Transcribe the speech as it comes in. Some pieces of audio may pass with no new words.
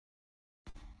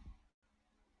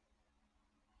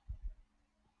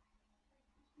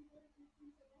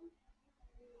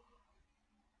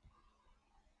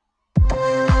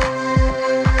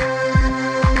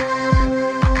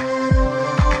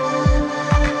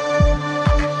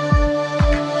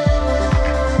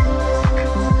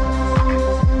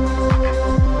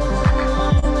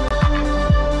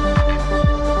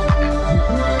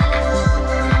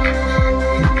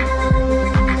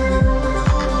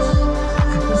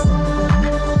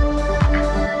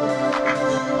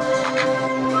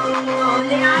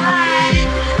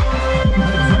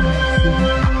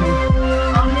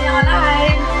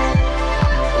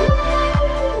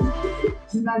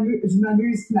Je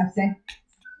m'amuse ce matin.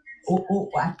 Oh,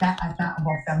 attends, on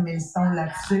va fermer le son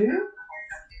là-dessus.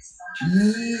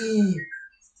 Oui.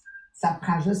 Ça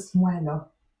prend juste moi,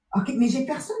 là. OK, mais j'ai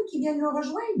personne qui vient nous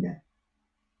rejoindre.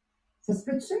 Ça se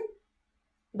peut-tu?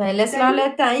 Ben, laisse-leur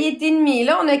le temps. Il est 1h30,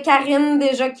 là. On a Karine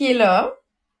déjà qui est là.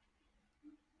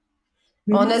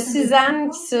 Mais on a Suzanne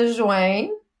qui se joint.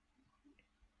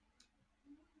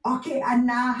 OK,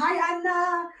 Anna. Hi,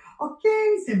 Anna. OK,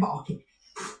 c'est bon. OK.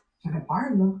 J'avais peur,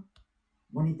 là.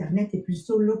 Mon Internet est plus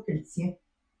solo que le tien.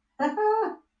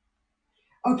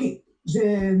 OK.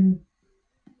 Je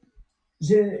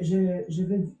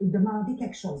veux demander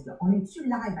quelque chose, là. On est-tu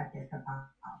live à quelque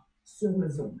part sur le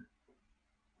Zoom?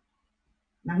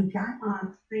 Marie-Pierre? En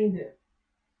train de...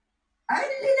 Allez!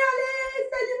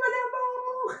 Salut, mon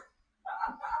amour!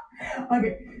 OK.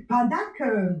 Pendant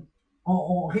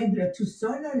qu'on règle tout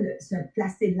ça, là, se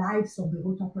placer live sur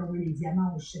Bureau Tupperware les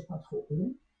Diamants, je ne sais pas trop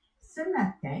où, ce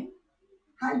matin,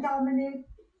 hi Dominic,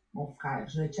 mon frère,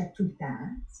 je le check tout le temps,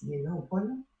 hein, s'il est là ou pas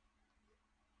là.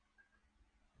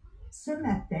 Ce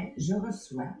matin, je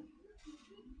reçois,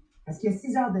 parce qu'il y a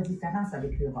 6 heures de différence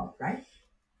avec l'Europe, right?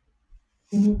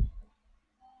 Mm-hmm.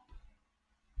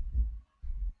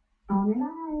 On est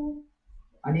live.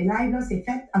 On est live, là, c'est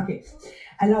fait? OK.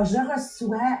 Alors, je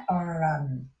reçois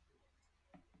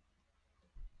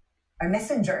un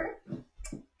messenger,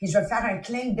 puis je vais faire un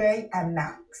clin d'œil à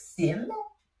Maxime.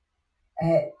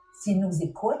 S'il nous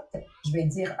écoute, je vais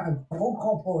dire un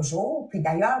gros bonjour. Puis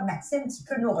d'ailleurs, Maxime, tu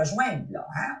peux nous rejoindre, là,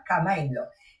 hein, quand même, là.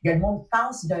 Il y a le mot de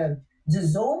passe du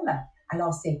Zoom.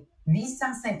 Alors, c'est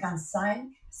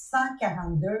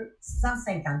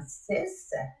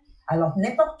 855-142-156. Alors,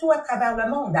 n'importe où à travers le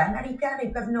monde, à Marie-Pierre,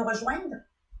 ils peuvent nous rejoindre.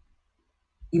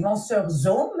 Ils vont sur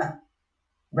Zoom,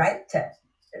 right?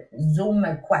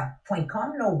 Zoom quoi?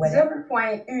 .com, là, ou whatever.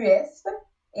 Zoom.us.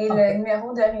 Et le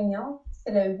numéro de réunion,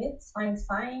 c'est le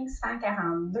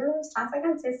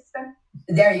 855-142-156.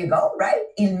 There you go, right?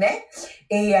 Il met.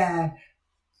 Et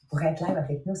pour être live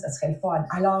avec nous, ça serait le fun.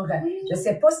 Alors, je ne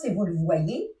sais pas si vous le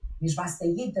voyez, mais je vais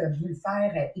essayer de vous le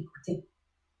faire écouter.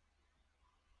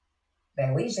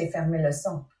 Ben oui, j'ai fermé le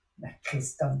son. Ben,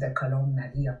 Christophe de Colombe,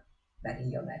 Maria.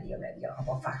 On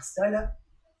va faire ça, là.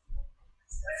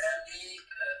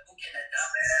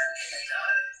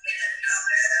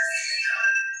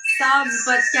 Sors du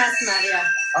podcast, Maria.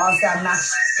 Oh, ça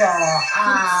marche pas.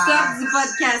 Sors du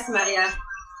podcast, Maria.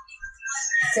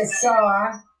 C'est ça,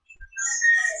 hein?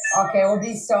 OK,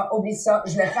 oublie ça.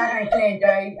 Je vais faire un clin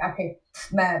d'œil. OK.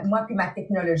 Moi puis ma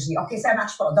technologie. OK, ça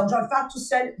marche pas. Donc, je vais le faire tout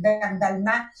seul,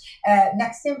 verbalement.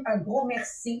 Maxime, un gros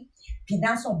merci. Puis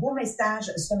dans son beau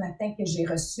message ce matin que j'ai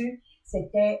reçu,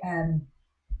 c'était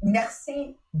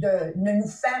merci de ne nous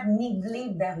faire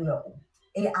niveler vers le haut.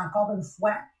 Et encore une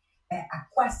fois, à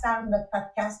quoi sert notre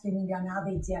podcast Les Millionnaires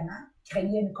des Diamants?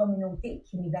 Créer une communauté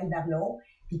qui nivelle vers le haut.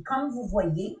 Puis comme vous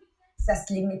voyez, ça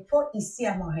se limite pas ici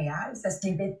à Montréal, ça se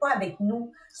limite pas avec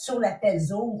nous sur l'appel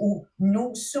Zoom ou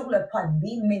nous sur le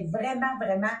Podbean, mais vraiment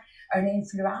une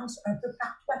influence un peu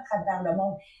partout à travers le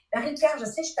monde. Marie-Pierre, je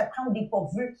sais, je te prends au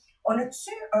dépourvu. On a-tu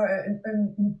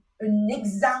un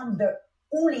exemple de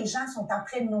où les gens sont en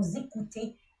train de nous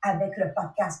écouter avec le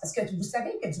podcast? Parce que vous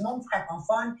savez que du monde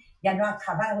francophone, il y en a à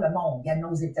travers le monde. Il y en a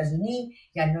aux États-Unis,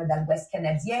 il y en a dans l'Ouest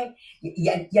canadien, il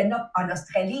y en a en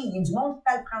Australie, il y a du monde qui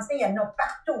parle français, il y en a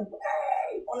partout.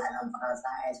 Hey, pour la langue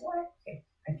française, ouais. Okay.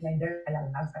 Un clin d'œil à la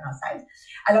langue française.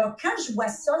 Alors, quand je vois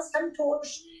ça, ça me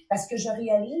touche parce que je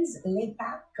réalise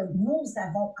l'impact que nous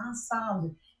avons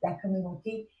ensemble, la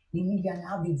communauté des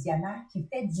millionnaires des diamants, qui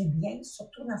fait du bien,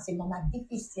 surtout dans ces moments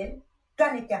difficiles,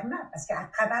 planétairement, parce qu'à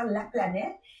travers la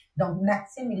planète, donc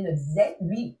Maxime, il le disait,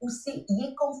 lui aussi, il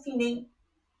est confiné.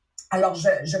 Alors,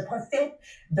 je profite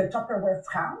de Tupperware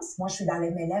France. Moi, je suis dans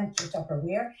l'MLM qui est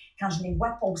Tupperware. Quand je les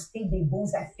vois poster des beaux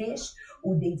affiches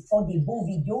ou font des beaux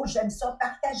vidéos, j'aime ça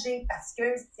partager parce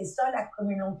que c'est ça la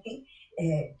communauté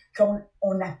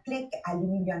qu'on applique à les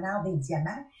millionnaires des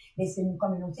diamants. Mais c'est une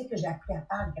communauté que j'ai appris à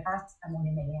faire grâce à mon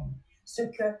MLM. ce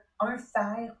que un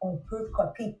faire, on peut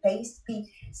copier-paste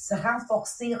puis se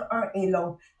renforcer un et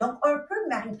l'autre. Donc, un peu,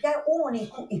 Marie-Pierre, où on est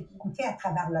écouté à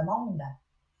travers le monde.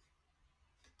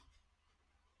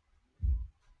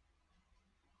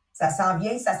 Ça s'en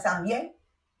vient, ça s'en vient.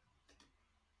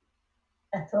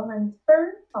 Ça tourne un petit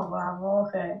peu. On va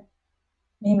avoir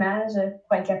l'image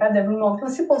pour être capable de vous le montrer.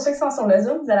 Aussi, pour ceux qui sont sur le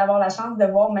Zoom, vous allez avoir la chance de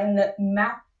voir même notre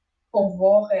map pour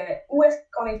voir où est-ce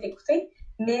qu'on est écouté.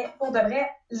 Mais pour de vrai,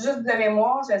 juste de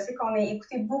mémoire, je sais qu'on est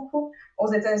écouté beaucoup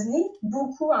aux États-Unis,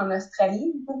 beaucoup en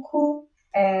Australie, beaucoup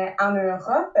en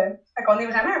Europe. Fait qu'on est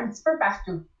vraiment un petit peu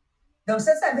partout. Donc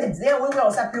ça veut dire, oui,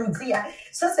 on s'applaudit. Hein?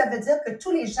 Ça veut dire que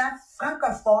tous les gens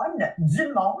francophones du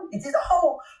monde, ils disent,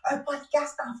 oh, un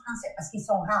podcast en français, parce qu'ils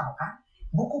sont rares, hein?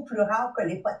 Beaucoup plus rares que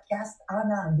les podcasts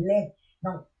en anglais.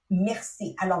 Donc,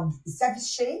 merci. Alors,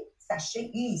 sachez,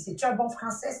 c'est-tu un bon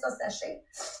français, ça, sachez?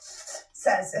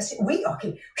 Sachez, oui, OK.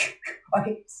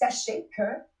 Sachez que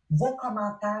vos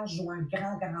commentaires jouent un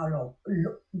grand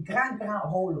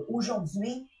rôle.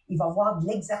 Aujourd'hui, il va y avoir de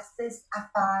l'exercice à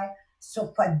faire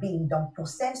sur Podbean. Donc, pour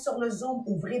celles sur le Zoom,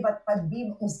 ouvrez votre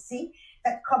Podbean aussi.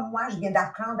 Faites comme moi, je viens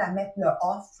d'apprendre à mettre le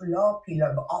off là, puis le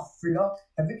off là.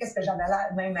 T'as vu qu'est-ce que j'avais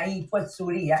là? Même il faut de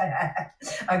souris, hein?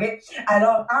 OK?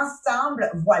 Alors, ensemble,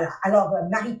 voilà. Alors,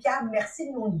 Marie-Pierre,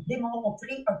 merci de nous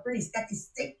démontrer un peu les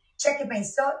statistiques. Checkez bien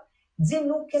ça.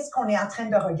 Dis-nous qu'est-ce qu'on est en train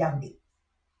de regarder.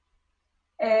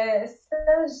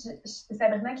 C'est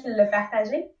Sabrina qui l'a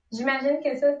partagé. J'imagine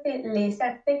que ça, c'est les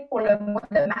statistiques pour le mois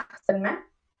de mars seulement.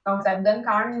 Donc, ça vous donne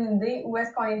quand même une idée où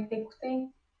est-ce qu'on est écouté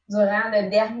durant le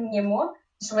dernier mois.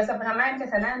 Je trouvais ça vraiment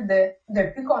impressionnant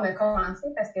depuis qu'on a commencé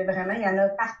parce que vraiment, il y en a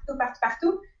partout.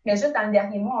 Mais juste dans le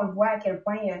dernier mois, on le voit à quel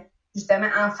point, justement,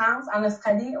 en France, en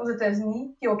Australie, aux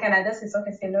États-Unis, puis au Canada, c'est sûr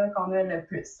que c'est là qu'on a le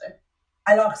plus.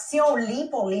 Alors, si on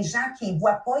lit pour les gens qui ne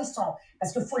voient pas,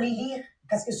 parce qu'il faut les lire,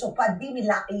 parce que sur Podbean, ils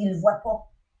ne le voient pas.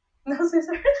 Non, c'est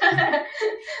sûr.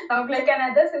 Donc, le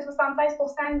Canada, c'est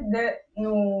 76% de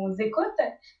nos écoutes,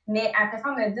 mais après ça,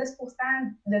 on a 10%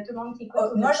 de tout le monde qui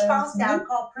écoute. Moi, je pense que c'est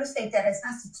encore plus intéressant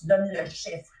si tu donnes le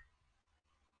chiffre.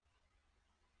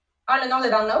 Ah, le nombre de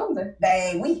downloads?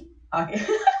 Ben oui. OK.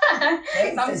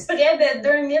 Donc, près de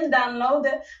 2000 downloads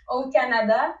au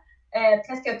Canada,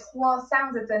 presque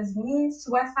 300 aux États-Unis,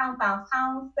 60 en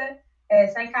France,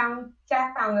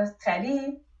 54 en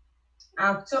Australie,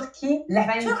 en Turquie,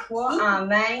 23 en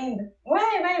Inde.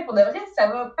 Ouais, pour de vrai, ça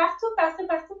va partout.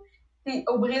 Puis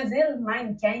au Brésil,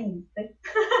 même 15, tu sais.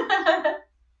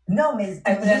 Non, mais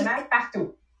vraiment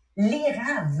partout.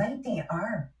 L'Iran,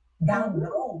 21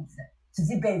 downloads. Tu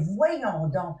dis, ben voyons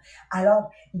donc.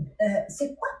 Alors,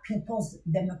 c'est quoi People's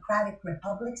Democratic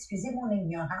Republic? Excusez mon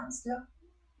ignorance, là.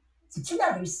 C'est-tu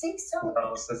la Russie, ça?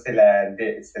 Non, ça, c'est la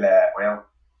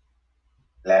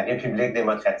République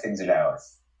démocratique du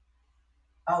Laos.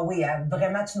 Ah oui,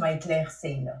 vraiment, tu m'as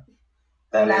éclairci, là.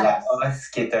 Dans le Laos,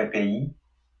 qui est un pays,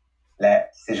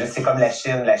 c'est comme la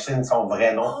Chine. La Chine, son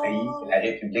vrai nom de pays, c'est la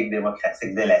République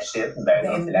démocratique de la Chine.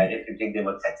 Non, c'est la République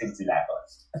démocratique du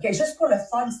Laos. OK, juste pour le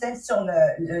fun, c'était sur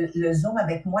le Zoom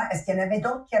avec moi. Est-ce qu'il y en avait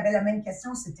d'autres qui avaient la même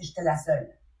question ou j'étais la seule?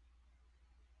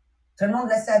 Tout le monde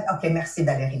le sait? OK, merci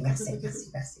Valérie, merci.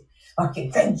 OK,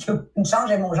 thank you. Une change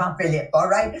et mon Jean-Philippe, all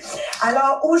right?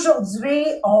 Alors, aujourd'hui,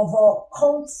 on va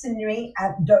continuer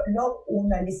de là où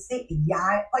on a laissé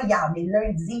pas hier, mais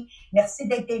lundi. Merci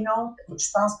d'être des nôtres. Je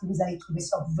pense que vous allez trouver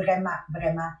ça vraiment,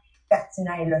 vraiment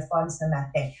pertinent et le fun ce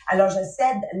matin. Alors, je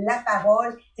cède la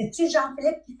parole. C'est-tu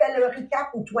Jean-Philippe qui fait le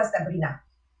recap ou toi, Sabrina?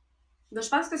 Je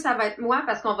pense que ça va être moi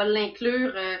parce qu'on va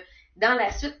l'inclure dans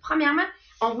la suite. Premièrement,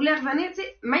 on voulait revenir, tu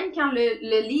sais, même quand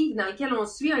le livre dans lequel on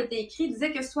suit a été écrit,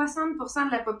 disait que 60%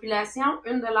 de la population,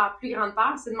 une de leurs plus grandes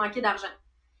peurs, c'est de manquer d'argent.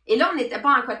 Et là, on n'était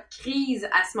pas en cas de crise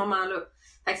à ce moment-là.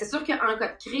 Fait que c'est sûr qu'en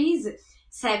cas de crise,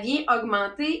 ça vient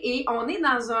augmenter et on est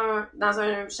dans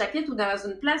un chapitre ou dans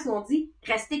une place où on dit «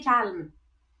 restez calme ».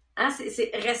 Hein,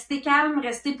 c'est rester calme,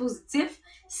 rester positif.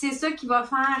 C'est ça qui va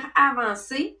faire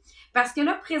avancer. Parce que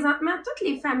là, présentement, toutes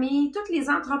les familles, tous les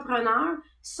entrepreneurs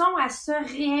sont à se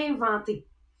réinventer.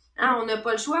 Hein, on n'a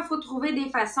pas le choix, il faut trouver des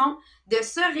façons de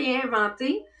se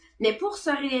réinventer. Mais pour se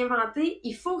réinventer,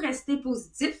 il faut rester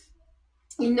positif.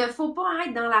 Il ne faut pas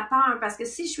être dans la peur parce que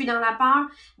si je suis dans la peur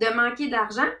de manquer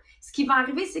d'argent, ce qui va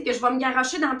arriver, c'est que je vais me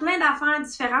garrocher dans plein d'affaires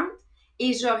différentes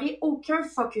et j'aurai aucun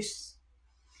focus.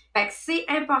 Fait que c'est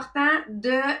important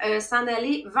de s'en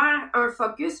aller vers un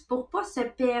focus pour pas se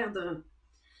perdre.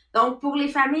 Donc, pour les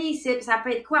familles, ça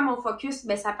peut être quoi mon focus?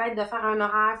 Ben, ça peut être de faire un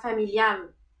horaire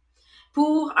familial.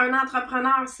 Pour un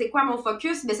entrepreneur, c'est quoi mon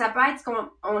focus? Ben, ça peut être ce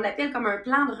qu'on appelle comme un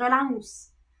plan de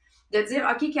relance. De dire,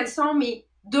 OK, quelles sont mes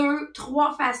 2,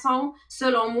 3 façons,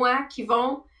 selon moi, qui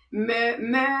vont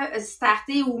me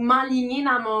starter ou m'enligner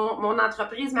dans mon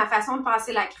entreprise, ma façon de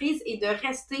passer la crise et de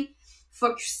rester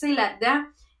focusé là-dedans.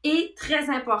 Et très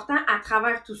important à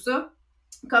travers tout ça,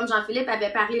 comme Jean-Philippe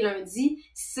avait parlé lundi,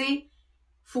 c'est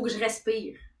faut que je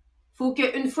respire. Faut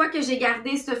que une fois que j'ai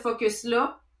gardé ce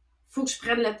focus-là, faut que je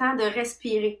prenne le temps de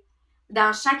respirer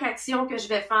dans chaque action que je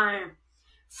vais faire.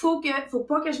 Faut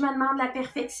pas que je me demande la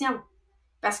perfection.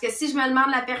 Parce que si je me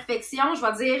demande la perfection, je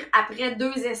vais dire après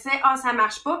 2 essais, ça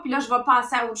marche pas, puis là, je vais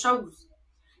passer à autre chose.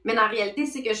 Mais en réalité,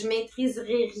 c'est que je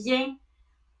maîtriserai rien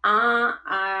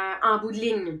en bout de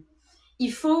ligne.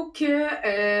 Il faut que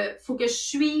je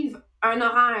suive un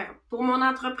horaire pour mon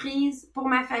entreprise, pour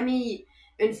ma famille.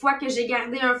 Une fois que j'ai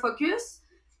gardé un focus,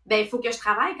 il faut que je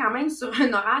travaille quand même sur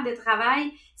un horaire de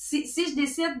travail. Si je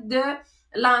décide de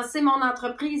lancer mon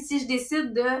entreprise, si je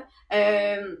décide de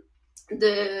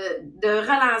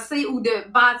relancer ou de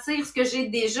bâtir ce que j'ai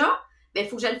déjà, il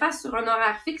faut que je le fasse sur un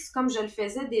horaire fixe comme je le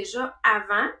faisais déjà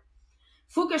avant.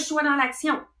 Faut que je sois dans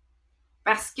l'action.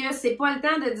 Parce que c'est pas le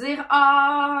temps de dire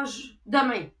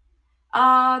demain,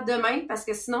 parce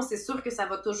que sinon c'est sûr que ça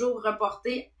va toujours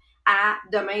reporter à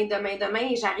demain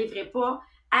et j'arriverai pas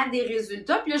à des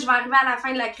résultats. Puis là, je vais arriver à la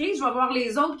fin de la crise, je vais voir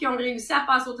les autres qui ont réussi à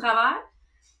passer au travers.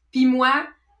 Puis moi,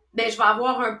 je vais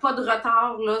avoir un pas de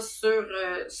retard là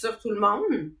sur tout le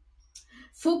monde.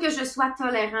 Faut que je sois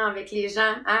tolérant avec les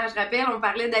gens. Hein? Je rappelle, on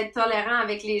parlait d'être tolérant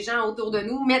avec les gens autour de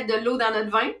nous, mettre de l'eau dans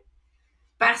notre vin.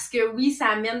 Parce que oui, ça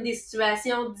amène des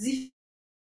situations difficiles.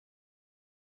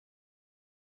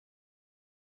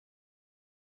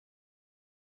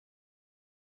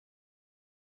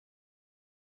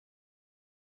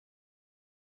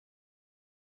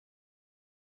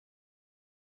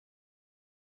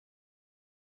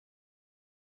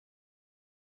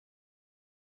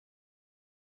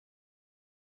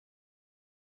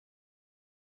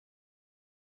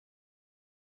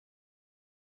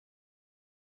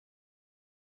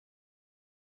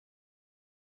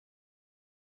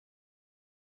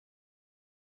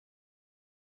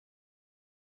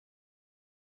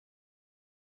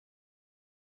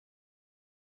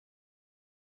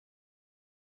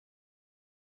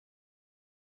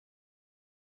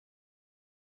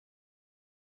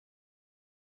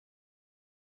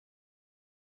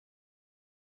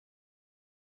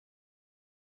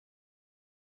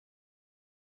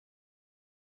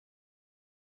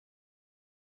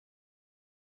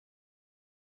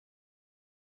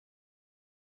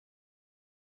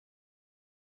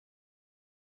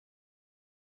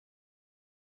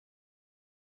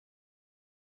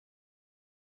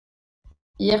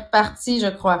 Il est reparti, je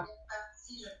crois.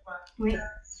 Oui.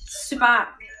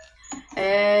 Super.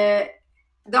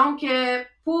 Donc,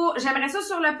 j'aimerais ça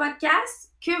sur le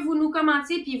podcast, que vous nous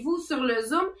commentiez, puis vous sur le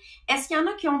Zoom, est-ce qu'il y en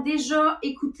a qui ont déjà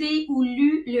écouté ou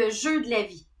lu Le Jeu de la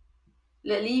vie?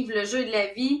 Le livre Le Jeu de la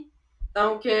vie.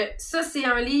 Donc, ça, c'est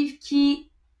un livre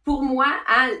qui, pour moi,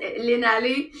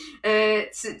 Lénalé,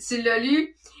 tu l'as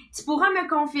lu. Tu pourras me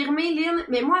confirmer, Lynn,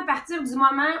 mais moi, à partir du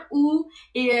moment où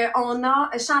on a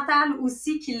Chantal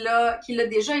aussi qui l'a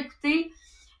déjà écouté,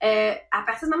 à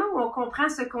partir du moment où on comprend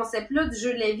ce concept-là du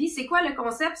jeu de la vie, c'est quoi le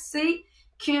concept? C'est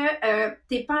que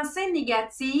tes pensées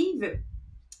négatives,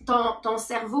 ton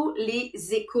cerveau les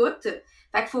écoute.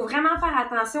 Fait qu'il faut vraiment faire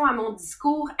attention à mon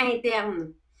discours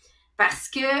interne. Parce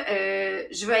que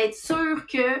je veux être sûre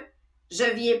que je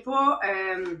viens pas...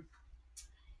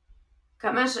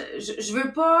 je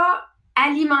veux pas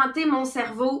alimenter mon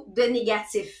cerveau de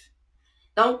négatif.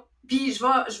 Donc, puis je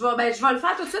vais le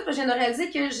faire tout de suite parce que j'ai réalisé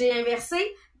que j'ai inversé.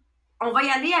 On va y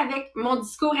aller avec mon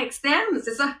discours externe,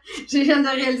 c'est ça. Je viens de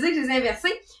réaliser que j'ai inversé.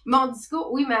 Mon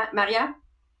discours, oui, Maria?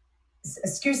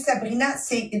 Excuse Sabrina,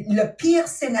 c'est le pire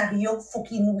scénario, faut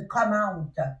qu'il nous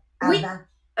commente avant. Oui.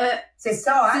 C'est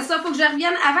ça, hein? C'est ça, faut que je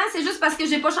revienne. Avant, c'est juste parce que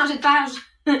j'ai pas changé de page.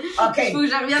 OK. Faut que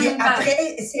je revienne une page.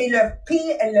 Après, c'est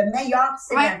le meilleur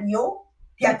scénario,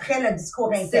 puis après, le discours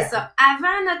interne. C'est ça.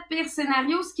 Avant notre pire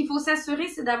scénario, ce qu'il faut s'assurer,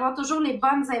 c'est d'avoir toujours les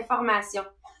bonnes informations.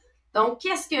 Donc,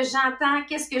 qu'est-ce que j'entends?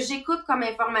 Qu'est-ce que j'écoute comme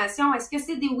information? Est-ce que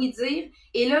c'est des oui-dire?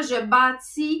 Et là, je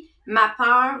bâtis ma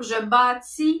peur, je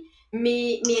bâtis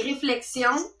mes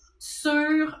réflexions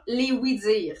sur les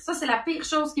oui-dire. Ça, c'est la pire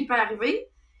chose qui peut arriver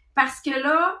parce que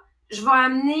là, je vais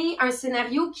amener un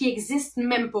scénario qui existe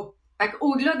même pas. Fait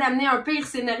qu'au-delà d'amener un pire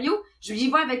scénario, je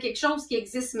y vais avec quelque chose qui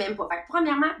existe même pas. Fait que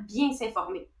premièrement, bien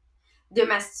s'informer de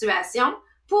ma situation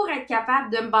pour être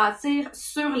capable de me bâtir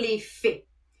sur les faits.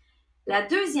 La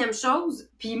deuxième chose,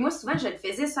 puis moi souvent je le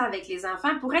faisais ça avec les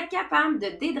enfants, pour être capable de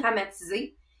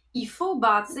dédramatiser, il faut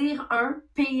bâtir un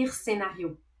pire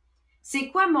scénario. C'est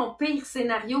quoi mon pire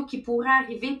scénario qui pourrait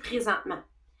arriver présentement?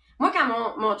 Moi,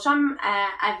 quand mon chum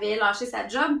avait lâché sa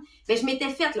job, ben, je m'étais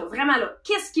faite, là, vraiment, là,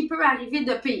 qu'est-ce qui peut arriver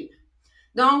de pire?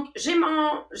 Donc,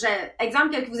 exemple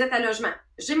que vous êtes à logement.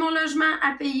 J'ai mon logement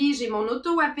à payer, j'ai mon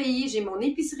auto à payer, j'ai mon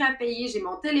épicerie à payer, j'ai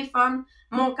mon téléphone,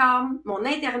 mon câble, mon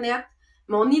Internet,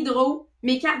 mon hydro,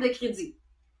 mes cartes de crédit.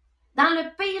 Dans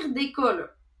le pire des cas, là,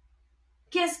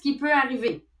 qu'est-ce qui peut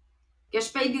arriver? Que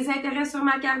je paye des intérêts sur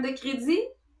ma carte de crédit?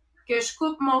 Que je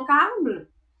coupe mon câble?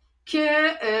 Que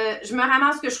je me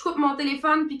ramasse, que je coupe mon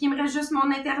téléphone puis qu'il me reste juste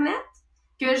mon Internet?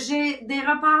 Que j'ai des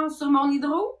repas sur mon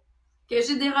hydro? Que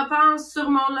j'ai des repas sur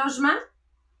mon logement?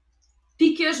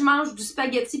 Puis que je mange du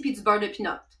spaghetti puis du beurre de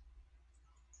pinot.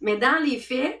 Mais dans les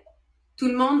faits, tout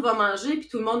le monde va manger puis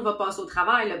tout le monde va passer au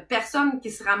travail. Là. Personne qui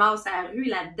se ramasse à la rue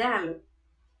là-dedans. Là.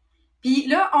 Puis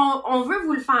là, on veut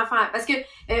vous le faire faire. Parce que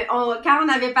quand on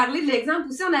avait parlé de l'exemple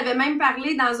aussi, on avait même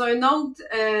parlé dans un autre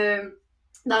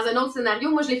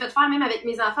scénario. Moi, je l'ai fait faire même avec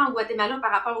mes enfants au Guatemala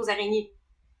par rapport aux araignées. Tu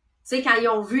sais, quand ils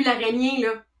ont vu l'araignée,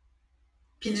 là.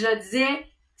 Puis je disais,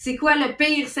 c'est quoi le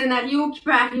pire scénario qui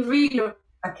peut arriver, là?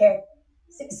 OK.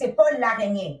 C'est pas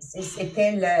l'araignée,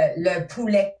 c'était le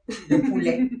poulet. Le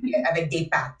poulet avec des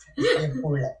pattes. Le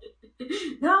poulet.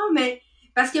 Non, mais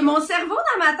parce que mon cerveau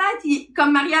dans ma tête,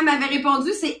 comme Maria m'avait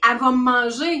répondu, c'est « elle va me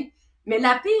manger ». Mais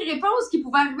la pire réponse qui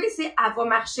pouvait arriver, c'est « elle va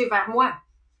marcher vers moi ».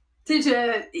 Tu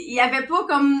sais, il y avait pas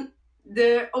comme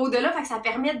de au-delà, fait que ça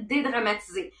permet de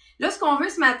dédramatiser. Là, ce qu'on veut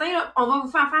ce matin, là, on va vous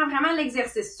faire vraiment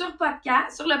l'exercice sur le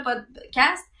podcast.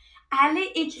 Allez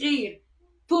écrire.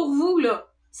 Pour vous, là,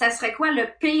 ça serait quoi le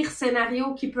pire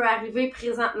scénario qui peut arriver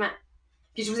présentement?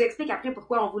 Puis je vous explique après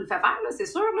pourquoi on vous le fait faire, là, c'est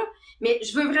sûr, là. Mais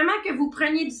je veux vraiment que vous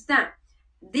preniez du temps.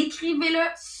 Décrivez-le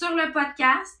sur le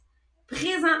podcast.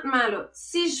 Présentement, là,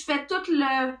 si je fais tout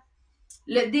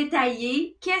le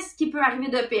détaillé, qu'est-ce qui peut arriver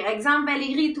de pire? Exemple,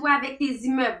 Valérie, toi, avec tes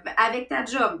immeubles, avec ta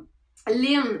job.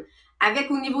 Lynn,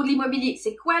 avec au niveau de l'immobilier.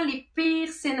 C'est quoi les pires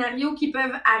scénarios qui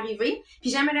peuvent arriver?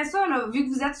 Puis j'aimerais ça, là, vu que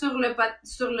vous êtes sur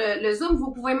le Zoom,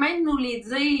 vous pouvez même nous les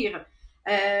dire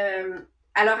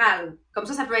à l'oral. Comme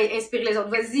ça peut inspirer les autres.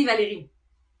 Vas-y, Valérie.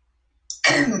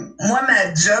 Moi,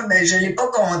 ma job, je l'ai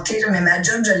pas compté, mais ma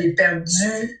job, je l'ai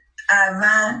perdue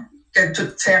avant que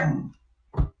tout ferme.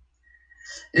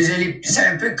 C'est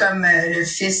un peu comme le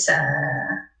fils à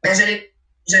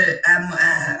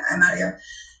Maria.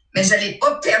 Mais je l'ai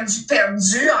pas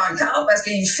perdu encore parce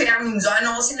qu'ils ferment. Ils nous ont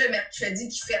annoncé le mercredi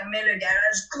qu'ils fermaient le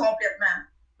garage complètement.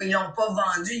 Ils l'ont pas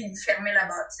vendu, ils fermaient la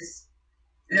bâtisse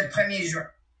le 1er juin.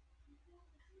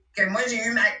 Que moi, j'ai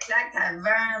eu ma claque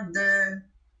avant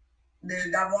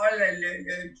d'avoir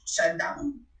le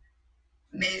shutdown.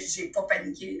 Mais j'ai pas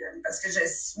paniqué, là, parce que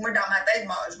moi, dans ma tête,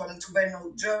 je vais me trouver un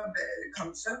autre job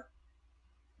comme ça.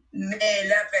 Mais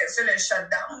là, après ça, le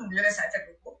shutdown, là, ça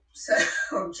fait pas ça.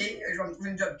 OK, je vais me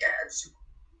trouver une job cadre, je sais pas.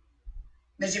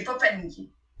 Mais j'ai pas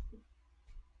paniqué.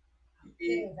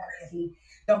 Valérie.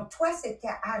 Donc, toi,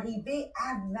 c'était arrivé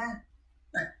avant.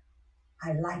 Ouais.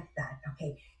 I like that. OK.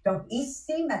 Donc,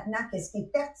 ici, maintenant, qu'est-ce qui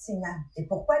est pertinent? Et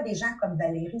pourquoi des gens comme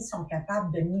Valérie sont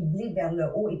capables de niveler vers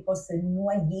le haut et pas se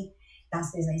noyer dans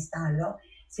ces instants-là?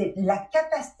 C'est la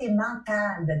capacité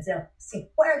mentale de dire,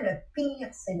 c'est quoi le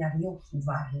pire scénario qui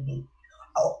va arriver?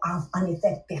 En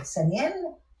effet personnel,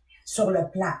 sur le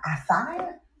plan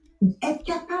affaires, être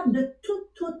capable de tout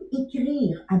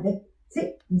écrire avec, tu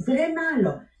sais, vraiment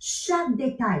là, chaque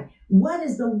détail. What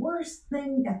is the worst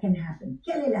thing that can happen?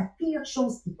 Quelle est la pire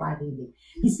chose qui peut arriver?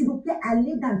 Puis s'il vous plaît,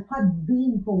 allez dans le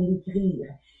Podbean pour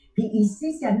l'écrire. Puis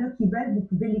ici, s'il y en a qui veulent, vous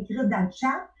pouvez l'écrire dans le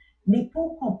chat. Mais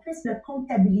pour qu'on puisse le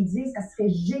comptabiliser, ça serait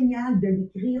génial de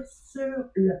l'écrire sur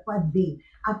le Podbean.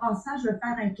 En passant, je veux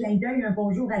faire un clin d'œil, un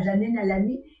bonjour à Janine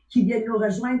Alamy qui vient de nous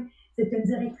rejoindre. C'est une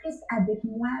directrice avec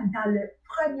moi dans la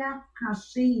première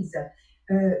franchise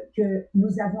que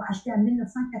nous avons achetée en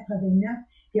 1989.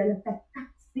 Puis elle a fait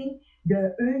partie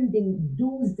d'une des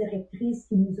 12 directrices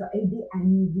qui nous a aidés à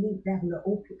niveler vers le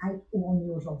haut puis être où on est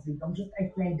aujourd'hui. Donc, juste un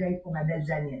clin d'œil pour ma belle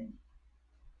Janine.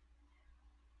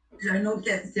 J'ai une autre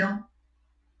question.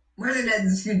 Moi, j'ai de la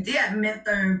difficulté à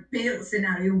mettre un pire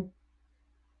scénario.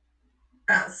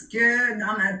 Parce que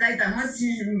dans ma tête, à moi,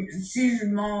 si je me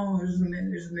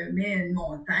mets une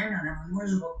montagne en avant de moi,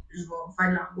 je vais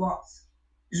faire de l'angoisse.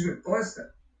 Je veux pas ça.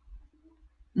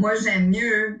 Moi, j'aime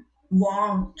mieux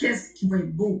voir qu'est-ce qui va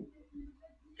être beau.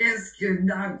 Qu'est-ce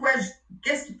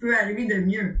qui peut arriver de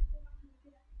mieux.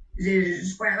 Je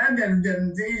suis pas capable de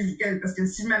me dire, parce que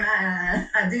si je me mets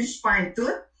à dire je fais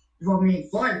tout, je vais venir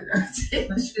folle, là.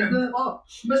 Je peux pas.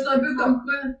 Moi, c'est un peu comme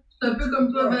toi. C'est un peu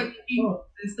comme toi, Valérie.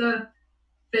 C'est ça.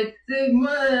 Fait que, tu sais,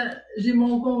 moi, j'ai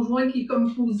mon conjoint qui est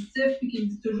comme positif puis qui me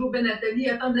dit toujours, ben Nathalie,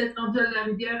 attends d'être rendue à la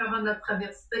rivière avant de la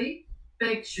traverser.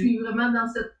 Fait que je suis vraiment dans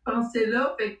cette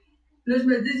pensée-là. Fait que là, je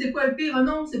me dis, c'est quoi le pire? Ah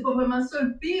non, c'est pas vraiment ça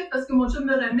le pire, parce que mon chum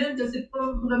me ramène que c'est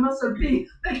pas vraiment ça le pire.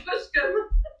 Fait que là, je suis comme...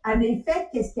 En effet,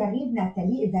 qu'est-ce qui arrive,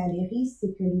 Nathalie et Valérie,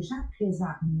 c'est que les gens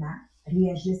présentement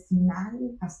réagissent mal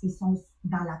parce qu'ils sont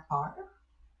dans la peur.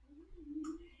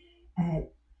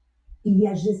 Ils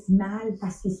agissent mal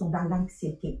parce qu'ils sont dans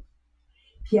l'anxiété.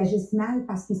 Puis ils agissent mal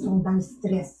parce qu'ils sont dans le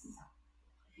stress.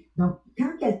 Donc,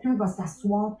 quand quelqu'un va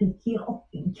s'asseoir et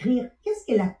écrire qu'est-ce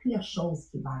qui est la pire chose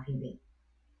qui va arriver?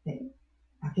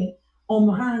 OK? On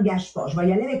me réengage pas. Je vais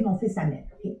y aller avec mon fils Ahmed.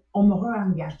 OK? On me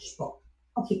réengage pas.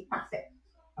 OK, parfait.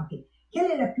 OK.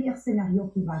 Quel est le pire scénario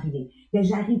qui va arriver? Ben,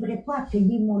 j'arriverai pas à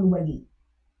payer mon loyer.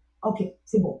 OK,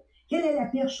 c'est beau. Quelle est la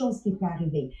pire chose qui peut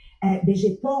arriver? Ben,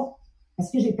 j'ai pas,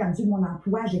 parce que j'ai perdu mon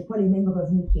emploi, j'ai pas les mêmes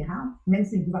revenus qui rentrent, même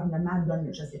si le gouvernement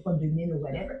donne, je sais pas, 2000 ou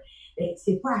whatever, ben,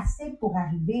 c'est pas assez pour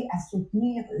arriver à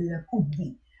soutenir le coût de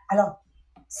vie. Alors,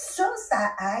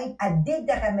 ça aide à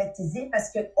dédramatiser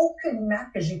parce que aucunement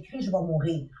que j'écris, je vais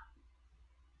mourir.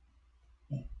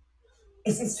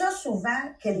 Et c'est ça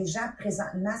souvent que les gens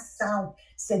présentement sentent,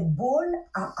 cette boule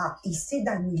ici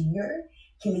dans le milieu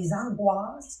qui les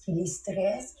angoisse, qui les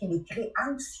stresse, qui les crée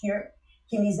anxieux,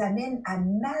 qui les amène à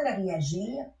mal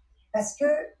réagir parce que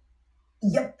il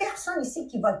y a personne ici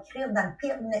qui va écrire dans le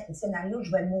pire scénario,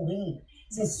 je vais mourir.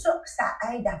 C'est ça que ça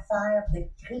aide à faire,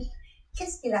 d'écrire.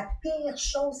 Qu'est-ce qui est la pire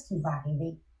chose qui va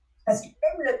arriver? Parce que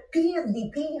même le pire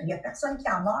des pires, il n'y a personne qui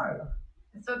en meurt.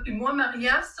 C'est ça. Puis moi,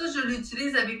 Maria, ça, je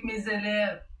l'utilise avec mes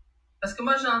élèves. Parce que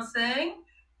moi, j'enseigne.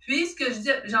 Puis, ce que je dis,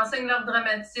 j'enseigne l'art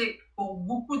dramatique. Pour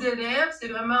beaucoup d'élèves, c'est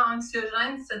vraiment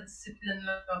anxiogène, cette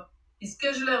discipline-là. Puis, ce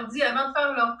que je leur dis avant de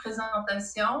faire leur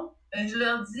présentation, je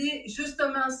leur dis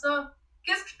justement ça.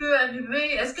 Qu'est-ce qui peut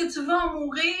arriver? Est-ce que tu vas en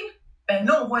mourir? Ben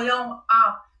non, voyons.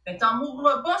 Ah, ben t'en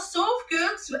mourras pas, sauf que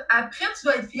après, tu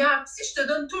vas être fier. Si je te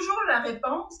donne toujours la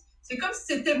réponse, c'est comme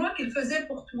si c'était moi qui le faisais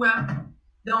pour toi.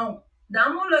 Donc,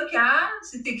 dans mon local,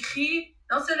 c'est écrit,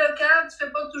 dans ce local, tu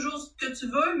fais pas toujours ce que tu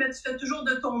veux, mais tu fais toujours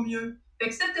de ton mieux. Fait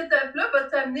que cette étape-là va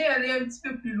t'amener à aller un petit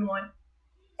peu plus loin.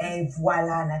 Et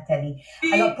voilà, Nathalie.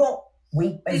 Puis, alors,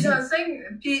 oui, puis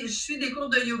j'enseigne, puis je suis des cours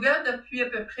de yoga depuis à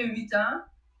peu près 8 ans.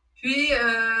 Puis,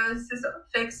 c'est ça.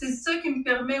 Fait que c'est ça qui me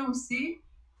permet aussi.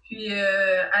 Puis,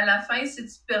 à la fin, si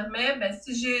tu te permets, ben,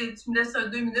 si tu me laisses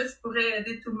 2 minutes, je pourrais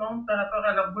aider tout le monde par rapport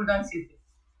à leur boule d'anxiété.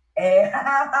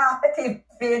 T'es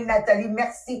fine, Nathalie,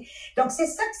 merci. Donc, c'est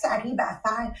ça que ça arrive à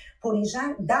faire pour les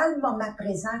gens dans le moment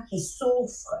présent qui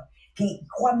souffrent. Puis,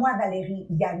 crois-moi, Valérie,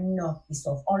 il y en a qui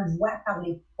souffrent. On le voit par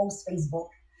les posts Facebook.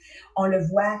 On le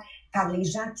voit par les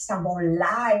gens qui s'en vont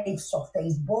live sur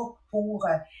Facebook pour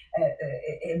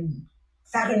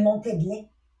faire une montée de lait.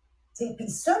 Puis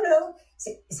ça, là,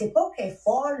 c'est pas qu'elle est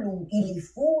folle ou il est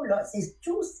fou, là. C'est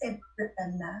tout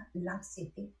simplement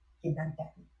l'anxiété qui est dans le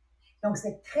tapis. Donc,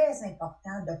 c'est très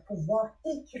important de pouvoir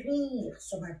écrire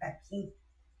sur un papier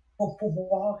pour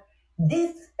pouvoir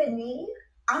définir,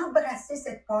 embrasser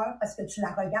cette peur parce que tu la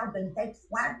regardes d'une tête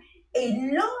froide. Et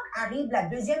là arrive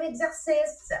le deuxième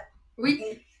exercice. Oui.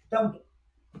 Okay? Donc,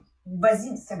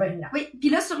 vas-y, Sabrina. Oui, puis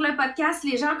là, sur le podcast,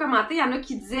 les gens ont commenté, il y en a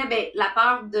qui disaient, ben, la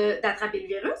peur d'attraper le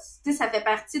virus. Tu sais, ça fait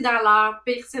partie dans leur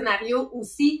pire scénario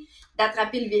aussi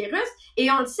d'attraper le virus. Et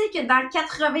on le sait que dans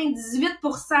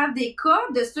 98% des cas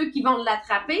de ceux qui vont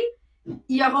l'attraper,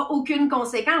 il n'y aura aucune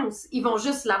conséquence. Ils vont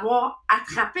juste l'avoir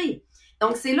attrapé.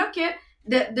 Donc, c'est là que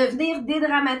de venir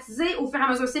dédramatiser au fur et à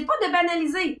mesure. C'est pas de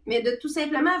banaliser, mais de tout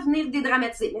simplement venir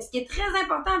dédramatiser. Mais ce qui est très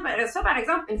important, ça, par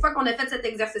exemple, une fois qu'on a fait cet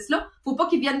exercice-là, faut pas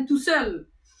qu'il vienne tout seul.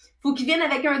 Faut qu'il vienne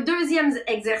avec un deuxième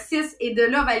exercice. Et de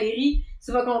là, Valérie,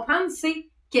 tu vas comprendre, c'est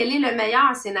quel est le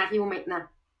meilleur scénario maintenant.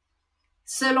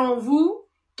 Selon vous,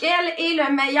 quel est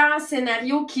le meilleur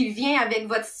scénario qui vient avec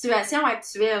votre situation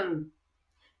actuelle?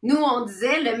 Nous, on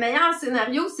disait, le meilleur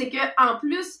scénario, c'est que en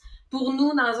plus, pour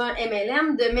nous, dans un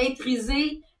MLM, de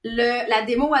maîtriser la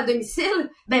démo à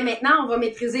domicile, ben maintenant, on va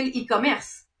maîtriser le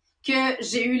e-commerce, que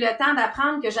j'ai eu le temps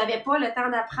d'apprendre, que j'avais pas le temps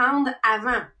d'apprendre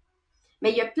avant.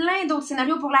 Mais il y a plein d'autres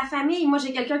scénarios pour la famille. Moi,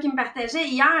 j'ai quelqu'un qui me partageait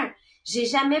hier, j'ai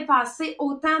jamais passé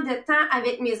autant de temps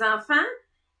avec mes enfants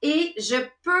et je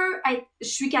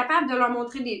suis capable de leur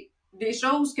montrer des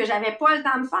choses que j'avais pas le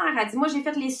temps de faire. Elle dit, moi, j'ai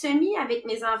fait les semis avec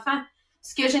mes enfants,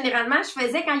 ce que généralement, je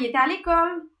faisais quand ils étaient à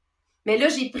l'école. Mais là,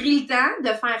 j'ai pris le temps de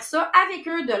faire ça avec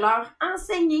eux, de leur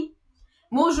enseigner.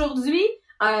 Moi, aujourd'hui,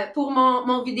 pour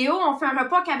mon vidéo, on fait un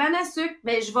repas cabane à sucre.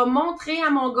 Ben, je vais montrer à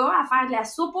mon gars à faire de la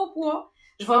soupe au pois.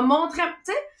 Je vais montrer,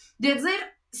 tu sais, de dire,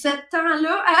 ce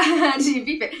temps-là à JP.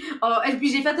 Et puis,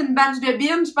 j'ai fait une batch de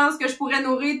bines. Je pense que je pourrais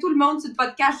nourrir tout le monde sur le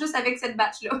podcast juste avec cette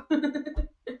batch-là.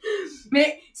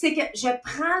 Mais c'est que je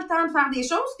prends le temps de faire des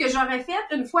choses que j'aurais faites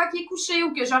une fois qu'il est couché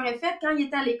ou que j'aurais faites quand il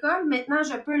était à l'école. Maintenant,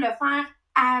 je peux le faire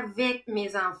avec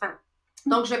mes enfants.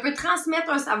 Donc, je peux transmettre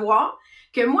un savoir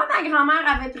que moi, ma grand-mère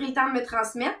avait pris le temps de me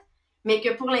transmettre, mais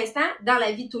que pour l'instant, dans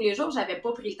la vie de tous les jours, j'avais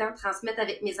pas pris le temps de transmettre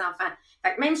avec mes enfants.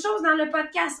 Fait que même chose dans le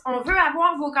podcast. On veut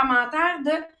avoir vos commentaires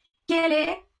de quel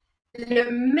est le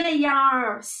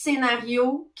meilleur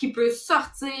scénario qui peut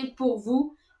sortir pour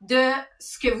vous de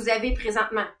ce que vous avez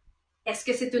présentement. Est-ce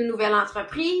que c'est une nouvelle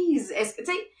entreprise? Est-ce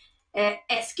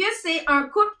que c'est un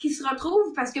couple qui se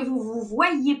retrouve parce que vous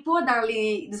voyez pas dans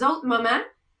les autres moments,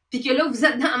 puis que là, vous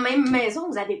êtes dans la même maison,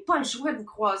 vous n'avez pas le choix de vous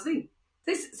croiser?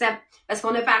 Parce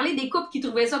qu'on a parlé des couples qui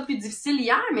trouvaient ça plus difficile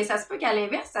hier, mais ça se peut qu'à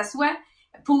l'inverse, ça soit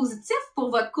positif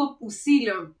pour votre couple aussi,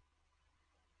 là.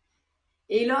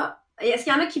 Et là, est-ce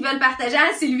qu'il y en a qui veulent partager?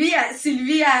 Ah, Sylvie,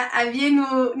 elle vient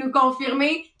nous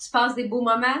confirmer. Tu passes des beaux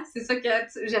moments. C'est ça que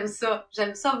j'aime ça.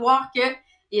 J'aime ça voir que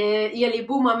il y a les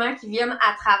beaux moments qui viennent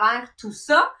à travers tout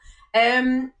ça.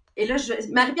 Et là,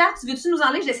 Marie-Pierre, tu veux-tu nous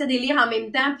en lire? J'essaie de les lire en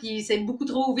même temps, puis c'est beaucoup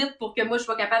trop vite pour que moi, je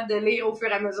sois capable de lire au fur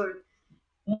et à mesure.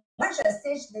 Moi, je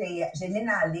sais, j'ai Lynn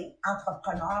Allé,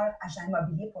 entrepreneur, agent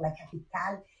immobilier pour la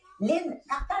capitale. Lynn,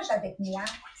 partage avec moi,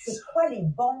 c'est quoi les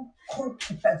bons coups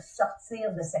qui peuvent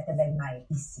sortir de cet événement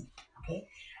ici, OK?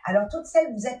 Alors, toutes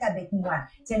celles, vous êtes avec moi.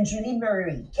 Tiens, Julie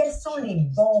Murray, quels sont les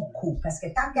bons coups? Parce que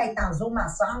tant qu'à être en Zoom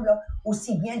ensemble, là,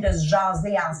 aussi bien de se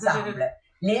jaser ensemble.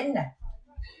 Lynn?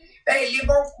 Ben, les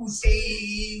bons coups,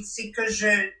 c'est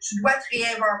que tu dois te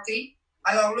réinventer.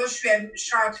 Alors là, je suis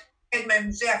en train de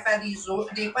m'amuser à faire des zooms.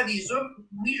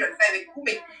 Oui, je le fais avec vous,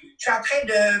 mais je suis en train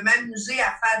de m'amuser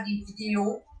à faire des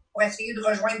vidéos pour essayer de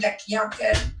rejoindre la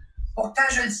clientèle. Pourtant,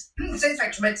 je le sais, fait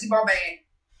que je me dis, bon, ben,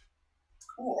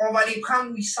 on va les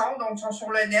prendre où ils sont, donc ils sont sur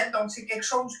le net. Donc, c'est quelque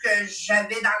chose que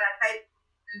j'avais dans la tête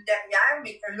derrière,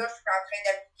 mais que là, je suis en train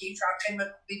d'appliquer. Je suis en train de me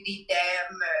trouver des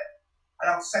thèmes.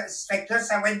 Alors, ça fait que là,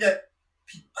 ça va être de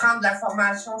prendre la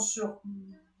formation sur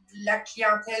la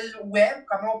clientèle web,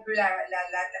 comment on peut la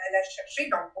chercher.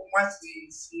 Donc, pour moi, c'est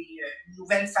une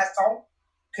nouvelle façon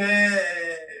que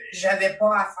j'avais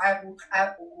pas à faire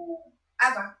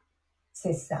avant.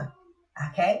 C'est ça.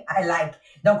 OK? I like.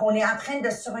 Donc, on est en train de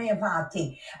se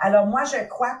réinventer. Alors, moi, je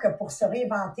crois que pour se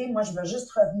réinventer, moi, je veux juste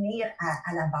revenir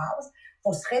à la base. Il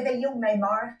faut se réveiller aux mêmes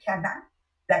heures qu'avant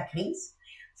la crise.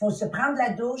 Il faut se prendre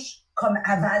la douche comme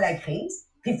avant la crise.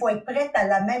 Puis, il faut être prête à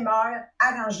la même heure,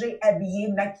 arrangée,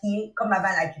 habillée, maquillée comme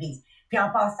avant la crise. Puis,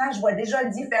 en passant, je vois déjà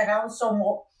une différence sur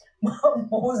mon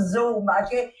Zoom,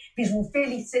 OK? Puis, je vous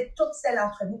félicite toutes celles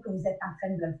d'entre vous que vous êtes en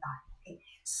train de le faire.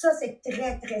 Ça, c'est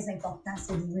très, très important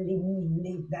si vous voulez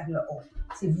niveler vers le haut.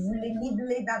 Si vous voulez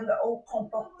niveler vers le haut,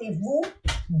 comportez-vous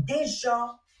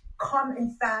déjà comme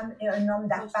une femme et un homme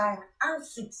d'affaires en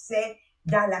succès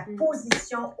dans la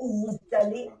position où vous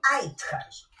allez être.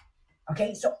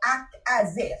 OK? So, act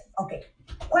as if. OK.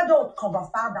 Quoi d'autre qu'on va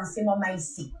faire dans ces moments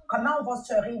ici? Comment on va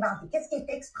se réinventer? Qu'est-ce qui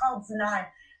est extraordinaire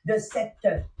de cette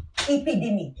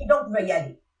épidémie? Qui donc veut y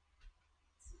aller?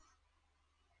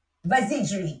 Vas-y,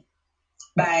 Julie.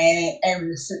 Ben,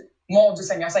 mon Dieu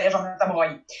Seigneur, ça y est, j'en ai à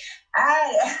broyer. Ah,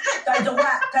 t'as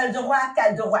le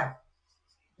droit.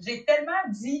 J'ai tellement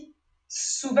dit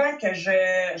souvent que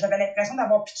j'avais l'impression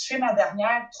d'avoir pitché ma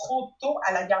dernière trop tôt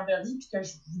à la garderie puis que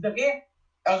je voudrais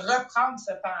reprendre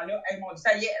ce temps-là. Hey, mon Dieu,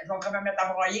 ça y est, je vais vraiment me mettre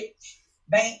à broyer.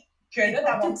 Ben, que là, T'es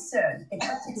pas toute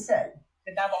seule.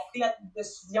 D'avoir pris la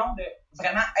décision de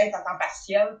vraiment être à temps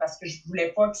partiel parce que je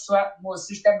voulais pas que ce soit, moi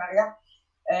aussi, je t'aime, Maria,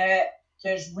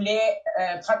 que je voulais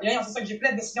là, c'est ça que j'ai pris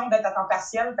la décision d'être à temps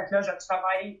partiel. Fait que là, je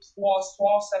travaille 3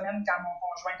 soirs semaine quand mon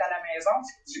conjoint est à la maison.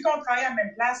 Vu qu'on travaille à la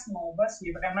même place, mon boss, il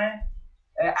est vraiment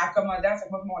accommodant. Fait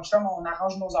que moi et mon chum, on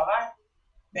arrange nos horaires.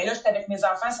 Mais là, j'étais avec mes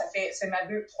enfants, c'est ma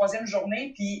 3e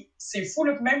journée, puis c'est fou,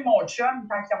 là, que même mon chum,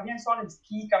 quand il revient le soir, il dit «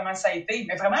 Puis, comment ça a été? »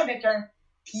 Mais vraiment avec un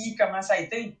 « Puis, comment ça a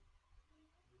été? »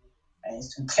 Ben,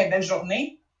 c'est une très belle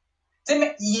journée. Tu sais,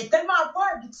 mais il est tellement pas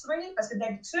habitué, parce que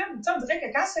d'habitude, tu sais, on dirait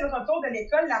que quand c'est le retour de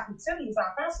l'école, la routine, les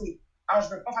enfants, c'est « Ah, je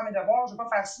veux pas faire mes devoirs, je veux pas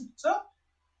faire ci, tout ça. »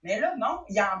 Mais là, non,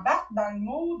 ils embarquent dans le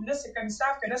mood. Là, c'est comme ils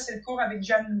savent que là, c'est le cours avec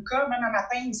Gianluca. Même un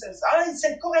matin, ils se disent « Ah,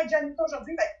 c'est le cours avec Gianluca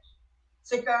aujourd'hui. »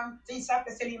 C'est comme, tu sais, ils savent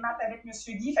que c'est les maths avec M.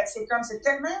 Guy. Fait que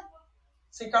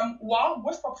c'est comme, wow,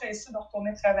 moi, je suis pas pressée de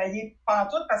retourner travailler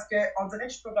pantoute parce qu'on dirait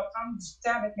que je peux reprendre du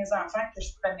temps avec mes enfants que je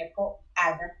prenais pas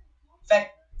avant. Fait que,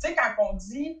 tu sais, quand on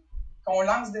dit qu'on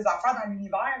lance des affaires dans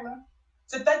l'univers, là,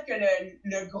 tu sais, peut-être que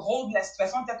le gros de la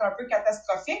situation est peut-être un peu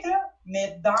catastrophique, là,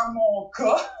 mais dans mon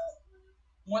cas,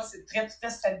 moi, c'est très,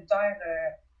 très salutaire,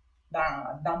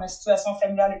 dans ma situation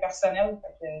familiale et personnelle.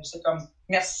 Fait que c'est comme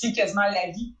merci quasiment à la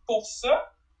vie pour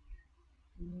ça.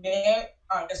 mais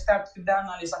en restant prudent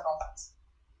dans les circonstances.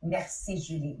 Merci,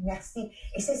 Julie. Merci.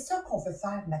 Et c'est ça qu'on veut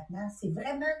faire maintenant. C'est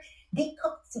vraiment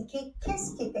décortiquer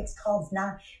qu'est-ce qui est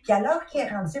extraordinaire. Puis alors qu'il est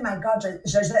rendu, my God,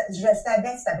 je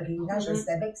savais, Sabrina, je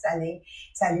savais que ça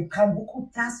allait prendre beaucoup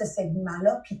de temps, ce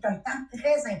segment-là, puis c'est un temps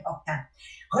très important.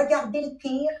 Regardez le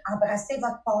pire, embrassez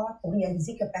votre peur pour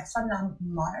réaliser que personne n'en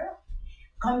meurt.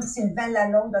 Comme Sylvain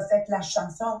Lalonde a fait la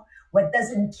chanson « What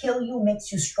doesn't kill you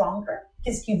makes you stronger ».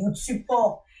 Qu'est-ce qui vous tue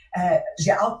pas?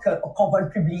 J'ai hâte qu'on va le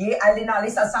publier. Allez dans les,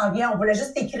 ça s'en vient. On voulait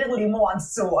juste écrire les mots en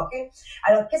dessous, OK?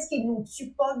 Alors, qu'est-ce qui nous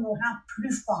tue pas nous rend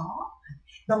plus forts?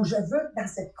 Donc, je veux, dans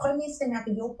ce premier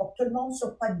scénario, pour tout le monde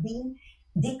sur Podbean,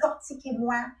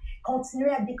 décortiquez-moi, continuez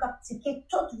à décortiquer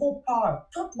toutes vos peurs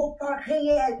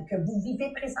réelles que vous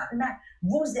vivez présentement.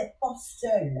 Vous n'êtes pas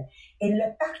seul. Et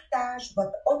le partage,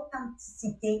 votre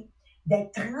authenticité,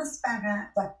 d'être transparent,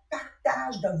 votre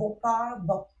partage de vos peurs,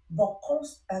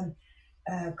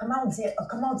 comment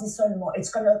on dit ça le mot?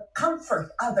 It's gonna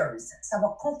comfort others. Ça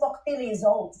va conforter les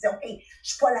autres. C'est OK, je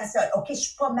suis pas la seule. OK, je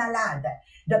suis pas malade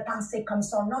de penser comme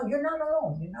ça. Non, you're not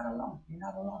alone. You're not alone. You're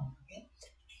not alone. OK?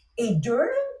 Et deux,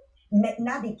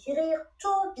 maintenant d'écrire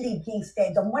tous les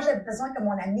bienfaits. Donc, moi, j'ai besoin que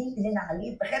mon amie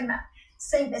Lénarlé vraiment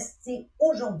s'investit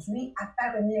aujourd'hui à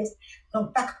faire une liste.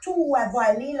 Donc, partout où elle va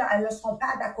aller, là, elle a son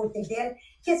pad à côté d'elle.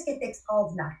 Qu'est-ce qui est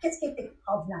extraordinaire? Qu'est-ce qui est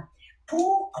extraordinaire?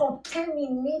 Pour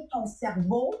contaminer ton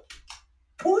cerveau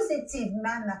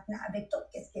positivement maintenant avec tout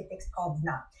ce qui est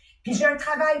extraordinaire. Puis j'ai un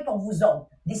travail pour vous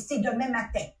autres, d'ici demain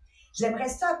matin. J'aimerais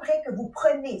ça après que vous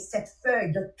preniez cette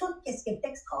feuille de tout ce qui est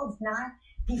extraordinaire,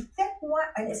 puis faites-moi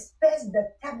une espèce de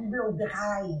tableau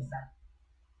drive.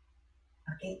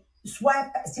 OK?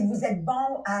 Soit, si vous êtes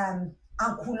bon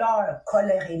en couleur,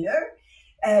 colorez-le.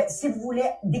 Si vous voulez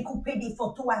découper des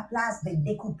photos à place,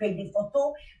 découper des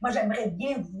photos. Moi, j'aimerais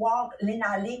bien voir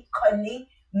Lénalé coller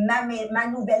ma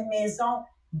nouvelle maison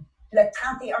le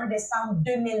 31 décembre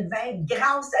 2020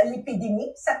 grâce à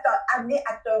l'épidémie. Ça t'a amené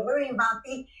à te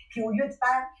réinventer. Puis au lieu de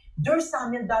faire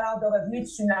 200 000 $ de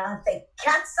revenus, tu n'en fais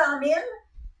 400 000.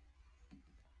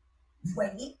 Vous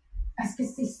voyez? Parce que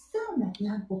c'est ça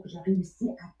maintenant pour que je réussisse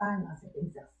à faire dans cet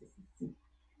exercice ici.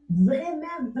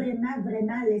 Vraiment, vraiment,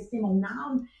 vraiment laisser mon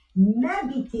âme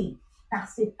m'habiter par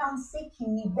ces pensées qui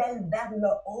nivellent vers le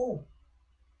haut.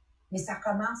 Mais ça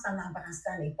commence en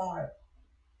embrassant les peurs.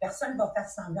 Personne ne va faire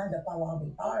semblant de ne pas avoir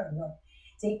des peurs, là.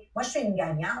 T'sais, moi, je suis une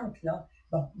gagnante, là.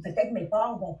 Bon, peut-être mes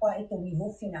peurs ne vont pas être au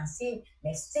niveau financier,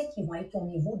 mais c'est qu'ils vont être au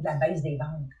niveau de la baisse des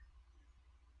ventes.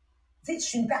 Tu sais, je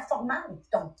suis une performante.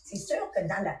 Donc, c'est sûr que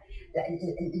dans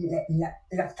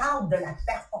le cadre de la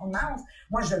performance,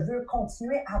 moi, je veux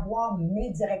continuer à avoir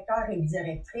mes directeurs et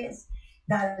directrices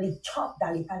dans les tops, dans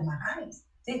les palmarès.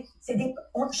 Tu sais,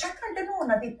 chacun de nous, on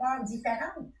a des peurs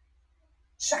différentes.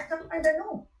 Chacun de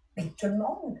nous. Mais tout le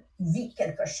monde vit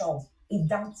quelque chose.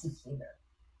 Identifiez-le.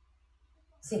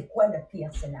 C'est quoi le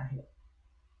pire scénario?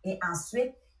 Et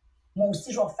ensuite, moi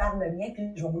aussi, je vais faire le mien,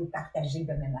 puis je vais vous le partager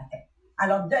demain matin.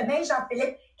 Alors, demain,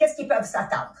 Jean-Philippe, qu'est-ce qu'ils peuvent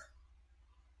s'attendre?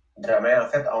 Demain, en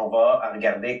fait, on va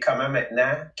regarder comment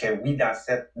maintenant que oui,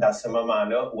 dans ce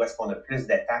moment-là, où est-ce qu'on a plus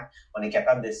de temps, on est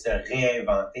capable de se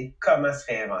réinventer. Comment se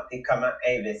réinventer? Comment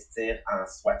investir en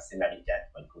soi? C'est Marie-Pierre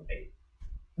qui va le couvrir.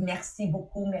 Merci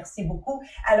beaucoup, merci beaucoup.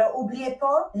 Alors, n'oubliez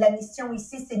pas, la mission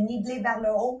ici, c'est niveler vers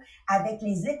le haut avec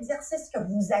les exercices que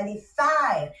vous allez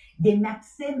faire des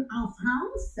maximes en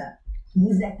France.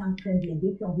 Vous êtes en train de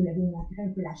l'aider, puis on vous l'avait montré un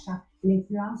peu la charte,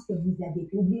 l'influence que vous avez.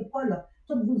 N'oubliez pas, là,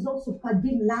 toutes vous autres sur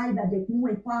Podbean live avec nous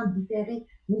et pas en différé,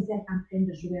 vous êtes en train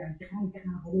de jouer un grand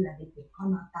rôle avec les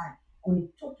commentaires. On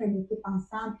est toute une équipe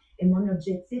ensemble et mon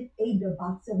objectif est de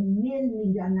bâtir 1000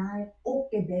 millionnaires au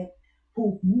Québec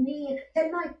pour venir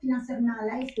tellement être financièrement à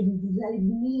l'aise que vous allez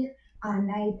venir en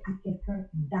aide à quelqu'un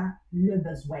dans le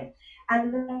besoin.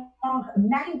 Alors,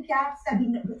 Marie-Pierre,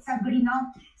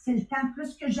 Sabrina, c'est le temps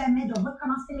plus que jamais de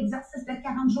recommencer l'exercice de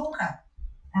 40 jours.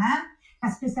 Hein?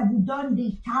 Parce que ça vous donne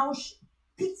des tâches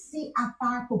petites à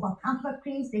faire pour votre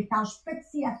entreprise, des tâches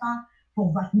petites à faire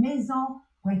pour votre maison,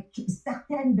 pour être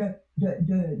certaine de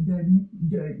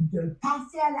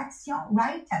passer à l'action,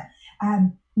 right?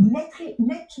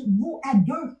 Mettez-vous à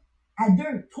deux.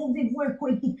 Trouvez-vous un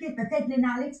coéquipier. Peut-être Lynn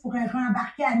Alex pourrait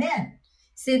rembarquer Ahmed.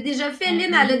 C'est déjà fait,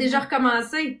 Lynn, elle a déjà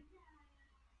recommencé.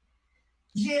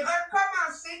 J'ai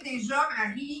recommencé déjà,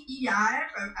 Marie, hier,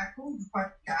 à cause du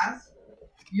podcast.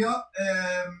 Il y a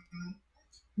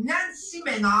Nancy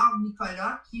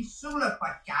Ménard-Nicolas, qui est sur le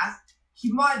podcast,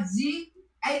 qui m'a dit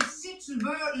 « Hey, si tu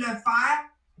veux le faire,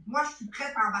 moi, je suis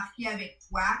prête à embarquer avec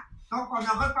toi. » Donc, on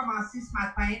a recommencé ce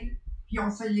matin, puis on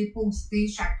se l'est posté,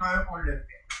 chacun, on le fait.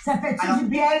 Ça fait-tu du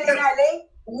bien d'aller?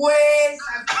 Oui,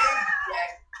 ça fait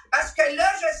Parce que là,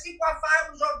 je sais quoi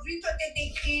faire aujourd'hui. Tout est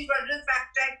écrit. Je vais juste faire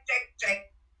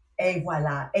check. Et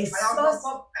voilà. Et alors, on va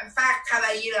pas faire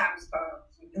travailler le hamster.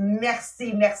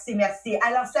 Merci.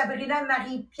 Alors, Sabrina,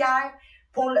 Marie-Pierre,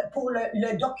 pour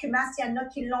le document, s'il y en a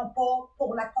qui l'ont pas,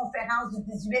 pour la conférence du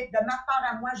 18, de ma part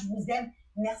à moi, je vous aime.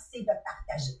 Merci de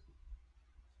partager.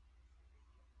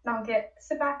 Donc,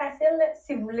 super facile.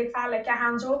 Si vous voulez faire le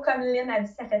 40 jours, comme Lynn a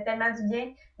dit, ça fait tellement du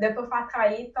bien de ne pas faire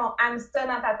travailler ton hamster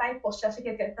dans ta tête pour chercher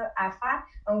quelque chose à faire.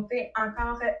 Donc, vous pouvez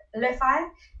encore le faire.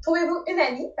 Trouvez-vous une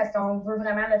amie, parce qu'on veut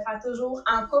vraiment le faire toujours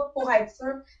en couple pour être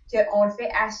sûr qu'on le fait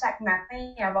à chaque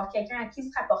matin et avoir quelqu'un à qui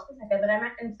se rapporter, ça fait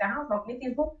vraiment une différence. Donc,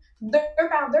 mettez-vous 2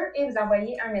 par 2 et vous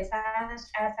envoyez un message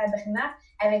à Sabrina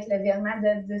avec le virement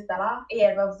de 10 $ et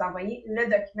elle va vous envoyer le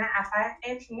document à faire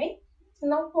imprimer.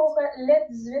 Sinon, pour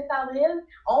le 18 avril,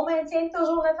 on maintient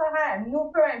toujours notre horaire. Nous,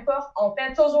 peu importe, on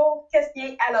fait toujours qu'est-ce qui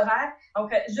est à l'horaire.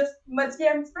 Donc, juste modifier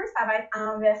un petit peu, ça va être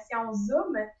en version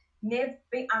Zoom, mais vous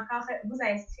pouvez encore vous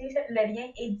inscrire. Le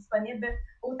lien est disponible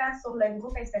autant sur le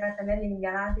groupe inspirationnel Les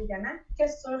Millionnaires des Diamants que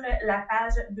sur la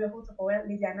page Bureau Trouel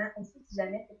Les Diamants aussi, si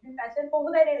jamais c'est plus facile pour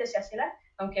vous d'aller le chercher là.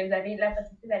 Donc, vous avez la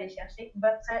possibilité d'aller chercher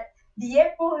votre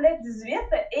billet pour le 18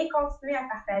 et continuer à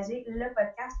partager le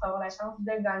podcast pour avoir la chance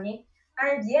de gagner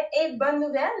un billet. Et bonne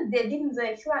nouvelle, Debbie nous a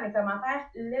écrit dans les commentaires,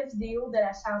 la vidéo de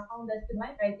la chanson de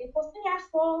Sylvain a été postée hier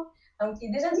soir. Donc, il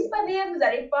est déjà disponible. Vous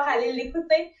allez pouvoir aller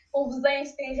l'écouter pour vous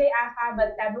inspirer à faire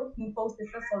votre tableau et nous poster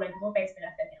ça sur le groupe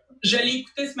inspirationnel. Je l'ai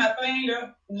écouté ce matin,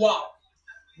 là. Wow!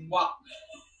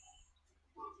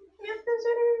 Merci,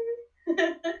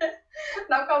 Julie!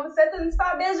 Donc, on vous souhaite une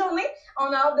super belle journée.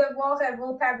 On a hâte de voir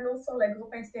vos tableaux sur le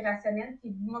groupe inspirationnel.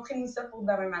 Puis, montrez-nous ça pour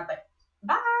demain matin.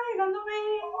 Bye! Bonne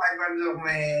journée! Bye, bonne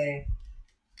journée!